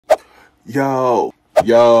Yo,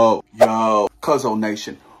 Cuzzo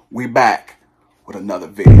Nation, we back with another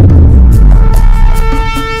video.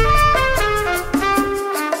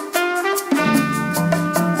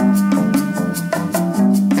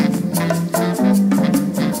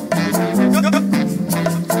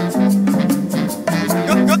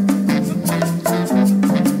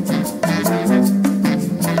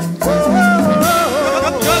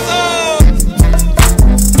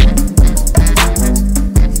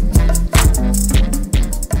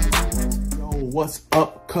 What's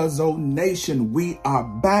up, Cuzzo Nation? We are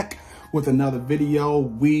back with another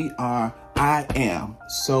video. I am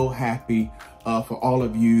so happy for all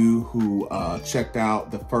of you who checked out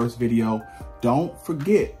the first video. Don't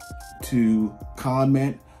forget to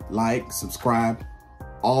comment, like, subscribe,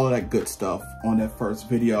 all of that good stuff on that first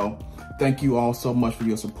video. Thank you all so much for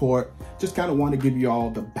your support. Just kind of want to give you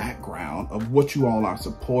all the background of what you all are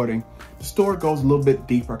supporting. The story goes a little bit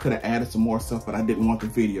deeper. I could have added some more stuff, but I didn't want the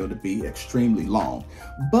video to be extremely long.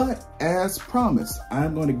 But as promised,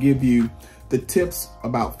 I'm going to give you the tips,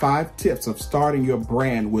 about 5 tips of starting your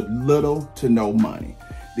brand with little to no money.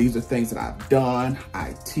 These are things that I've done,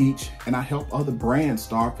 I teach, and I help other brands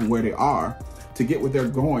start from where they are to get where they're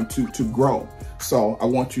going to grow. So I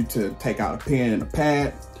want you to take out a pen and a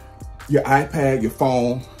pad, your iPad, your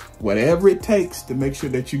phone, whatever it takes to make sure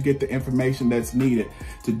that you get the information that's needed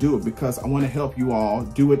to do it, because I want to help you all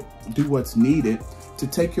do what's needed to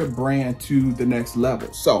take your brand to the next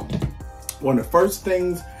level. So one of the first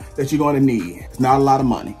things that you're going to need is not a lot of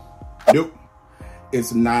money. Nope.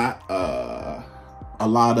 It's not a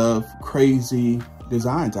lot of crazy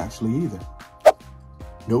designs actually either.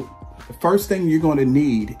 Nope. The first thing you're going to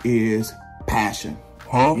need is passion.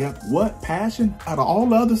 Huh? Yep. What? Passion? Out of all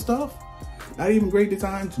the other stuff? Not even great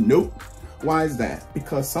designs? Nope. Why is that?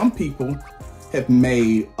 Because some people have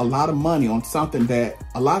made a lot of money on something that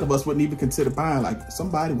a lot of us wouldn't even consider buying. Like,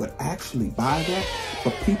 somebody would actually buy that,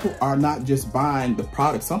 but people are not just buying the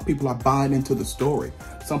product. Some people are buying into the story.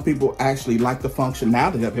 Some people actually like the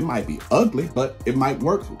functionality of it. It might be ugly, but it might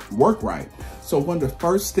work right. So one of the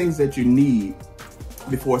first things that you need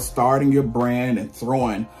before starting your brand and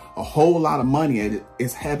throwing a whole lot of money at it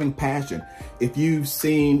is having passion. If you've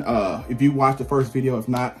seen, if you watched the first video, if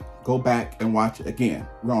not, go back and watch it again.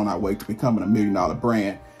 We're on our way to becoming $1 million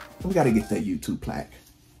brand. We got to get that YouTube plaque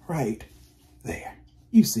right there.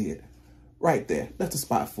 You see it right there. That's the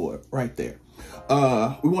spot for it right there.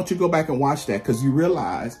 We want you to go back and watch that, because you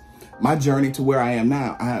realize my journey to where I am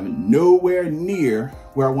now, I am nowhere near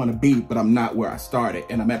where I want to be, but I'm not where I started.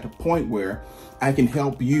 And I'm at the point where I can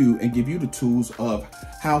help you and give you the tools of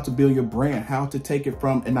how to build your brand, how to take it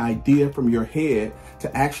from an idea from your head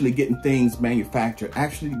to actually getting things manufactured,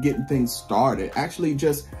 actually getting things started, actually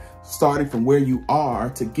just starting from where you are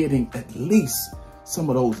to getting at least some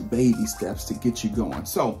of those baby steps to get you going.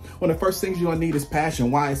 So one of the first things you're gonna need is passion.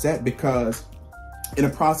 Why is that? Because in the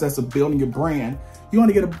process of building your brand, you're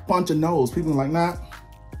gonna get a bunch of no's. People are like, nah,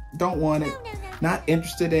 don't want it, not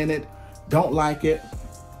interested in it, don't like it,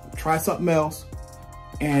 try something else.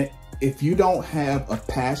 And if you don't have a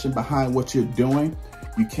passion behind what you're doing,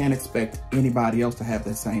 you can't expect anybody else to have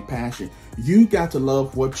that same passion. You got to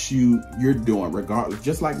love what you're doing regardless.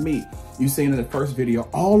 Just like me, you seen in the first video,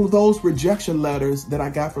 all of those rejection letters that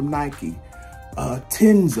I got from Nike,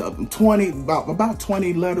 tens of them, about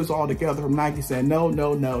 20 letters altogether from Nike saying, no,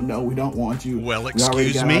 we don't want you. Well, we already got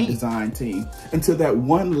excuse me? our design team. Until that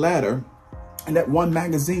one letter and that one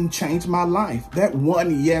magazine changed my life. That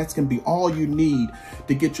one yes can be all you need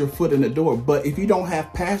to get your foot in the door. But if you don't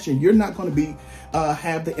have passion, you're not going to be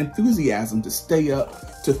have the enthusiasm to stay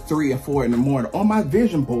up to 3 and 4 in the morning. On my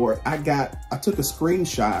vision board, I took a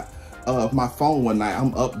screenshot of my phone one night.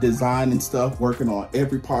 I'm up designing stuff, working on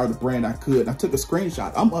every part of the brand I could. I took a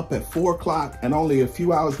screenshot. I'm up at 4 o'clock, and only a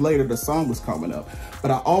few hours later, the sun was coming up.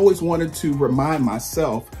 But I always wanted to remind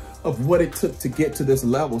myself of what it took to get to this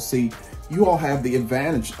level. See, you all have the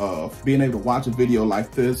advantage of being able to watch a video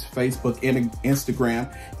like this, Facebook and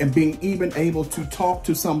Instagram, and being even able to talk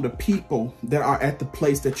to some of the people that are at the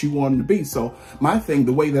place that you want them to be. So my thing,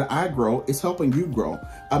 the way that I grow, is helping you grow.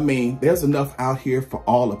 I mean, there's enough out here for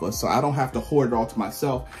all of us, so I don't have to hoard it all to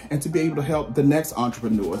myself, and to be able to help the next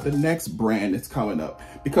entrepreneur, the next brand that's coming up.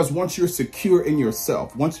 Because once you're secure in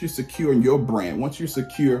yourself, once you're secure in your brand, once you're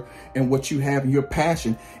secure in what you have in your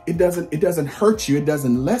passion, it doesn't hurt you, it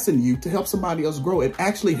doesn't lessen you to help somebody else grow. It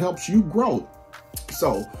actually helps you grow.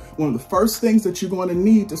 So one of the first things that you're going to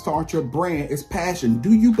need to start your brand is passion.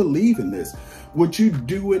 Do you believe in this? Would you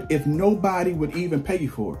do it if nobody would even pay you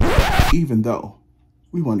for it? Even though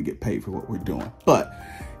we want to get paid for what we're doing. But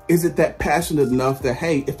Is it that passionate enough that,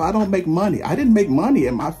 hey, if I don't make money, I didn't make money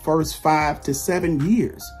in my first 5 to 7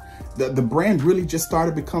 years. The brand really just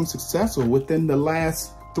started to become successful within the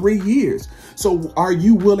last 3 years. So are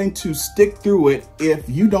you willing to stick through it if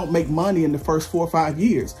you don't make money in the first 4 or 5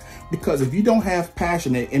 years? Because if you don't have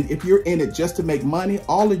passion, and if you're in it just to make money,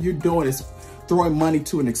 all that you're doing is throwing money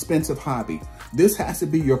to an expensive hobby. This has to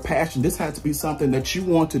be your passion. This has to be something that you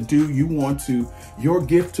want to do. You want to, your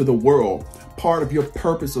gift to the world, part of your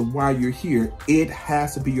purpose of why you're here. It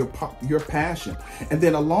has to be your passion. And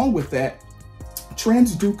then along with that,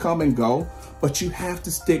 trends do come and go, but you have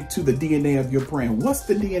to stick to the DNA of your brand. What's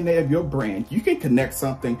the DNA of your brand? You can connect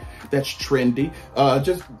something that's trendy.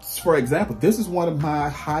 Just for example, this is one of my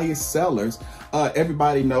highest sellers.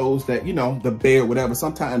 Everybody knows that, you know, the bear, whatever,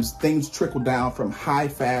 sometimes things trickle down from high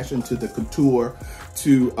fashion to the couture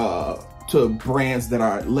to brands that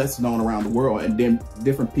are less known around the world. And then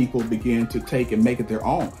different people begin to take and make it their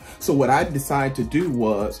own. So what I decided to do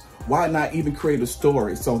was, why not even create a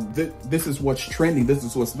story? So this is what's trending. This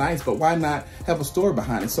is what's nice, but why not have a story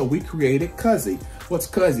behind it? So we created Cuzzy. What's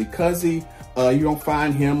Cuzzy? Cuzzy, you don't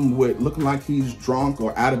find him with looking like he's drunk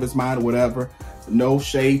or out of his mind or whatever. No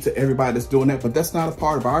shade to everybody that's doing that, but that's not a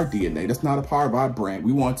part of our DNA. That's not a part of our brand.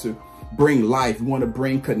 We want to bring life. We want to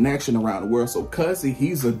bring connection around the world. So Cuzzy,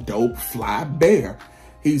 he's a dope fly bear.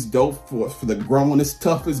 He's dope for the grownest,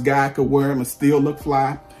 toughest guy could wear him and still look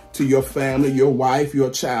fly to your family, your wife, your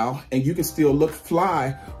child, and you can still look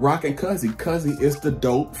fly rocking Cuzzy. Cuzzy is the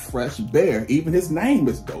dope, fresh bear. Even his name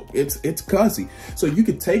is dope. It's Cuzzy. So you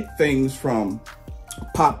can take things from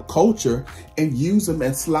pop culture and use them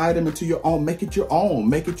and slide them into your own, make it your own,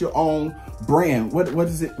 make it your own brand. What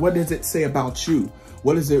does it say about you?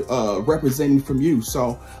 What is it representing from you?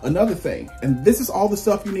 So another thing, and this is all the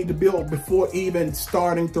stuff you need to build before even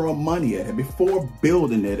starting throwing money at it, before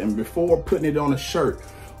building it and before putting it on a shirt.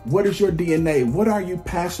 What is your DNA? What are you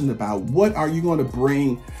passionate about? What are you going to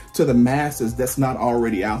bring to the masses that's not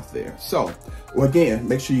already out there? So again,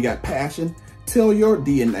 make sure you got passion. Tell your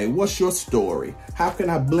DNA. What's your story? How can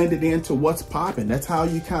I blend it into what's popping? That's how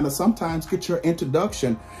you kind of sometimes get your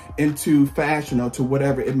introduction into fashion or to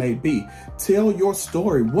whatever it may be. Tell your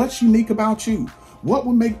story. What's unique about you? What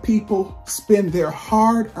will make people spend their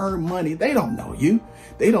hard-earned money? They don't know you.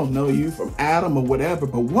 They don't know you from Adam or whatever,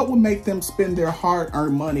 but what would make them spend their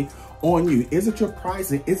hard-earned money on you? Is it your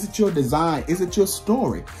pricing? Is it your design? Is it your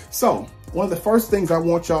story? So one of the first things I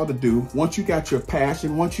want y'all to do, once you got your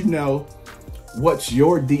passion, once you know what's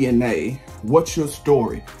your DNA, what's your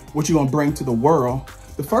story, what you're gonna bring to the world,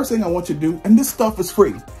 the first thing I want you to do, and this stuff is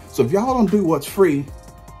free. So if y'all don't do what's free,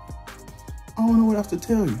 I don't know what else to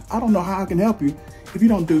tell you. I don't know how I can help you if you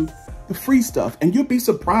don't do the free stuff. And you'll be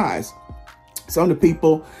surprised. Some of the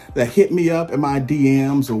people that hit me up in my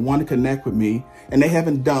DMs or want to connect with me, and they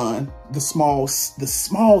haven't done the small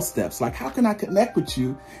steps. Like, how can I connect with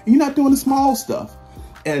you and you're not doing the small stuff?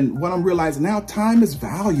 And what I'm realizing now, time is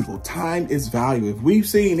valuable. Time is valuable. If we've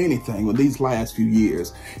seen anything with these last few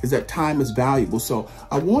years, is that time is valuable. So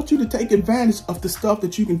I want you to take advantage of the stuff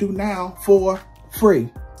that you can do now for free.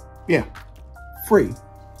 Yeah, free.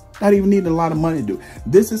 Not even needing a lot of money to do.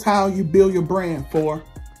 This is how you build your brand for,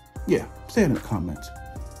 yeah, say it in the comments,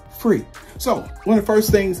 free. So one of the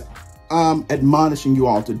first things I'm admonishing you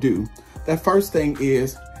all to do, that first thing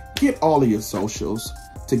is get all of your socials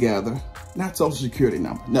together. Not social security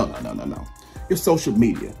number. No. Your social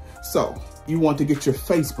media. So you want to get your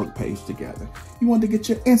Facebook page together. You want to get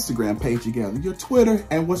your Instagram page together, your Twitter,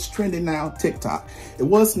 and what's trending now, TikTok. It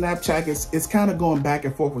was Snapchat. It's kind of going back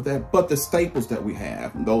and forth with that, but the staples that we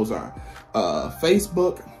have, those are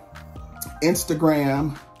Facebook,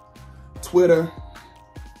 Instagram, Twitter,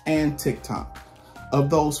 and TikTok. Of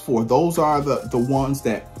those four, those are the ones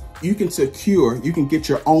that you can secure. You can get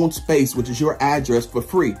your own space, which is your address, for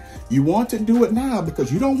free. You want to do it now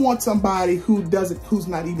because you don't want somebody who's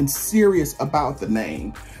not even serious about the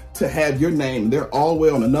name to have your name. They're all the way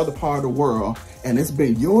on another part of the world, and it's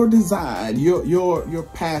been your design, your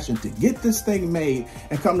passion to get this thing made,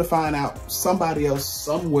 and come to find out somebody else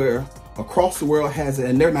somewhere across the world has it,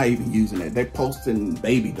 and they're not even using it. They're posting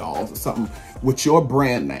baby dolls or something with your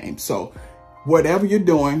brand name. So whatever you're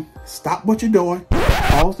doing, stop what you're doing,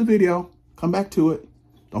 pause the video, come back to it.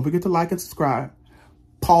 Don't forget to like and subscribe.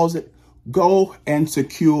 Pause it. Go and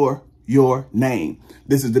secure your name.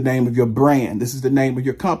 This is the name of your brand. This is the name of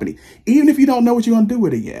your company. Even if you don't know what you're going to do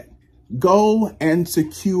with it yet, go and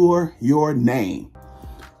secure your name.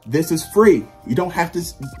 This is free. You don't have to,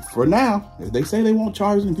 for now, they say they won't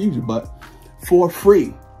charge in the future, but for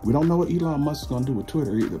free. We don't know what Elon Musk is going to do with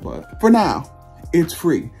Twitter either, but for now, it's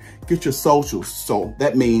free. Get your socials. So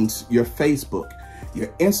that means your Facebook, your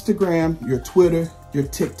Instagram, your Twitter, your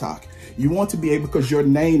TikTok. You want to be able, because your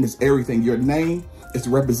name is everything. Your name is the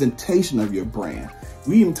representation of your brand.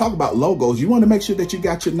 We even talk about logos. You want to make sure that you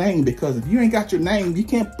got your name, because if you ain't got your name, you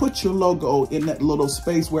can't put your logo in that little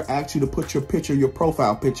space where it asks you to put your picture, your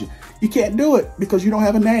profile picture. You can't do it because you don't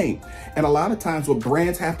have a name. And a lot of times what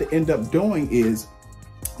brands have to end up doing is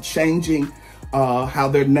changing how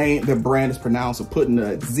their brand is pronounced, or putting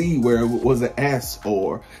a Z where it was an S,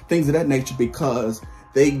 or things of that nature, because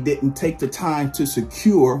they didn't take the time to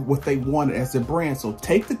secure what they wanted as their brand. So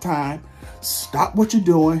take the time, stop what you're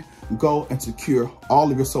doing, go and secure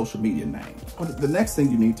all of your social media names. The next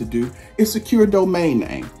thing you need to do is secure a domain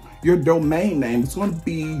name. Your domain name is going to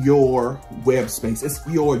be your web space. It's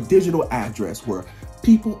your digital address where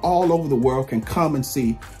people all over the world can come and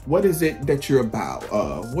see what is it that you're about.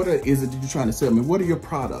 What is it that you're trying to sell? I mean, what are your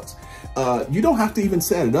products? You don't have to even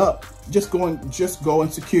set it up. Just go and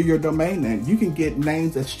secure your domain name. You can get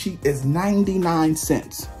names as cheap as 99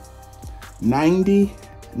 cents.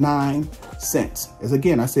 99 cents. As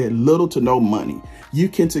again, I said, little to no money. You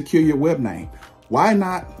can secure your web name. Why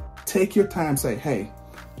not take your time, say, hey,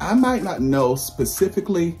 I might not know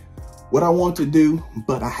specifically what I want to do,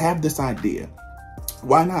 but I have this idea.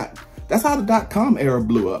 Why not? That's how the .com era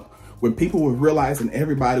blew up. When people were realizing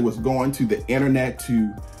everybody was going to the internet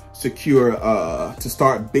to secure, to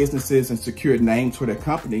start businesses and secure names for their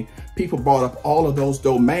company, people bought up all of those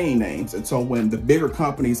domain names. And so when the bigger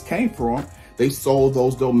companies came from, they sold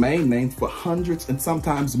those domain names for hundreds and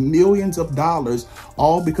sometimes millions of dollars,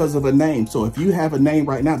 all because of a name. So if you have a name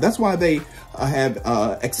right now, that's why they have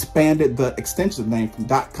expanded the extension name from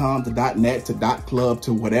 .com to .net to .club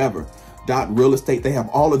to whatever. .real estate. They have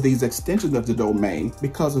all of these extensions of the domain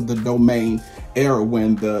because of the domain era,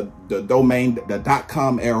 when the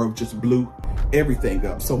 .com era just blew everything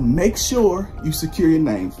up. So make sure you secure your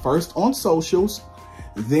name first on socials,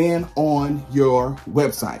 then on your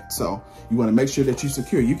website. So you want to make sure that you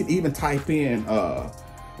secure. You can even type in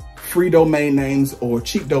free domain names or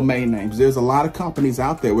cheap domain names. There's a lot of companies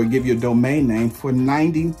out there will give you a domain name for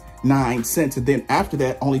 99 cents. And then after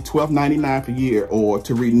that, only $12.99 per year, or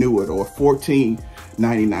to renew it, or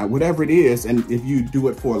 $14.99, whatever it is. And if you do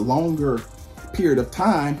it for a longer period of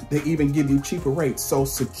time, they even give you cheaper rates. So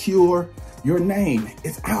secure your name.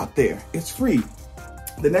 It's out there. It's free.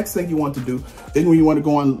 The next thing you want to do, then when you want to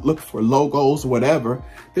go and look for logos or whatever,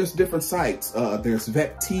 there's different sites. There's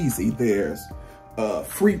Vecteezy, there's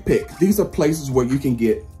FreePic. These are places where you can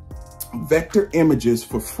get vector images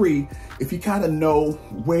for free if you kind of know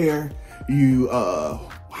where you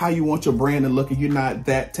how you want your brand to look and you're not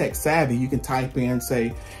that tech savvy. You can type in,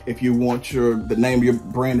 say, if you want the name of your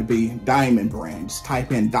brand to be Diamond Brand, just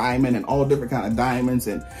type in diamond and all different kind of diamonds,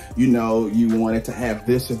 and you know you want it to have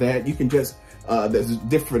this or that. You can just there's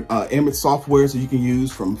different image softwares that you can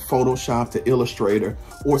use, from Photoshop to Illustrator,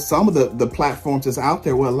 or some of the platforms that's out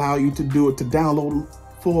there will allow you to do it, to download them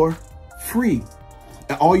for free.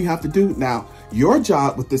 And all you have to do now, your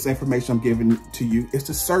job with this information I'm giving to you, is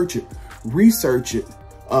to search it, research it.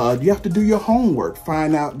 You have to do your homework,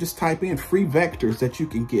 find out, just type in free vectors that you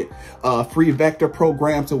can get, free vector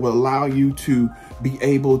programs that will allow you to be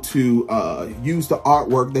able to use the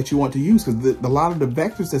artwork that you want to use, because a lot of the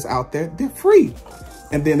vectors that's out there, they're free.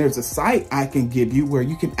 And then there's a site I can give you where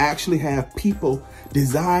you can actually have people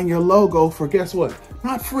design your logo for, guess what?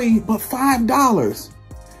 Not free, but $5.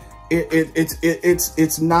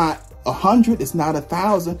 It's not 100, it's not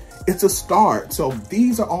 1,000, it's a start. So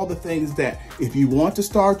these are all the things that, if you want to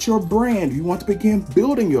start your brand, you want to begin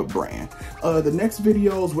building your brand, the next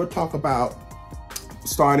videos we'll talk about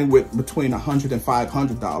starting with between $100 and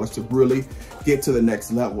 $500 to really get to the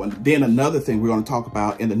next level. And then another thing we're going to talk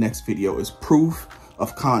about in the next video is proof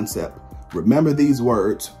of concept. Remember these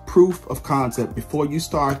words, proof of concept, before you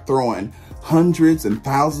start throwing hundreds and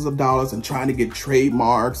thousands of dollars and trying to get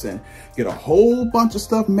trademarks and get a whole bunch of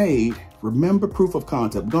stuff made. Remember proof of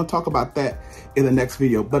concept. We're going to talk about that in the next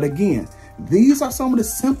video. But again, these are some of the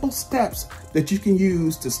simple steps that you can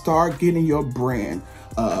use to start getting your brand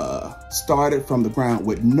started from the ground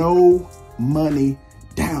with no money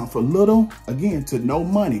down, for little, again, to no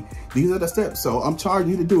money. These are the steps. So I'm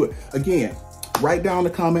charging you to do it. Again, write down the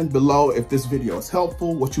comment below if this video is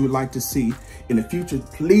helpful, what you would like to see in the future.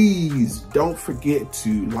 Please don't forget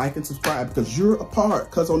to like and subscribe, because you're a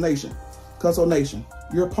part, Cuzzo Nation. Cuzzo Nation,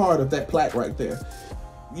 you're a part of that plaque right there.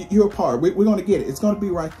 You're a part. We're going to get it. It's going to be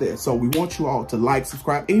right there. So we want you all to like,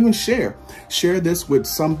 subscribe, and even share. Share this with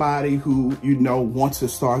somebody who you know wants to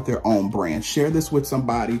start their own brand. Share this with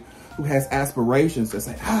somebody who has aspirations that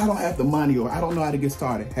say, I don't have the money, or I don't know how to get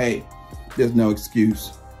started. Hey, there's no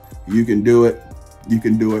excuse. You can do it. you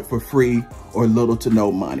can do it for free or little to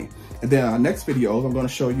no money. And then our next videos, I'm going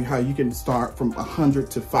to show you how you can start from $100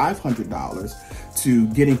 to $500 to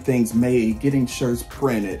getting things made, getting shirts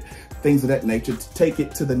printed, things of that nature to take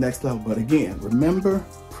it to the next level. But again, remember,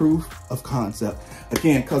 proof of concept.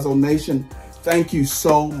 Again, Cuzzo Nation, thank you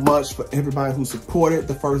so much for everybody who supported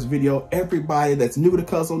the first video. Everybody that's new to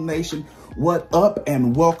Cuzzo Nation, what up,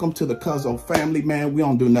 and welcome to the Cuzzo family, man. We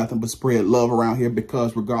don't do nothing but spread love around here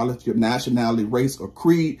because regardless of your nationality, race, or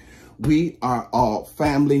creed, we are all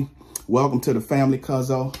family. Welcome to the family,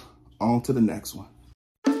 Cuzzo. On to the next one.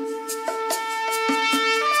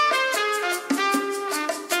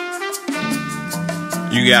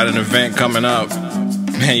 You got an event coming up,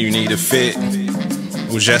 and you need a fit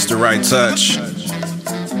with just the right touch.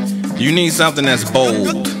 You need something that's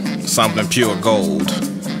bold, something pure gold.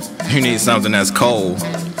 You need something that's cold.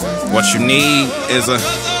 What you need is the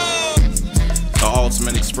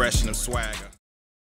ultimate expression of swagger.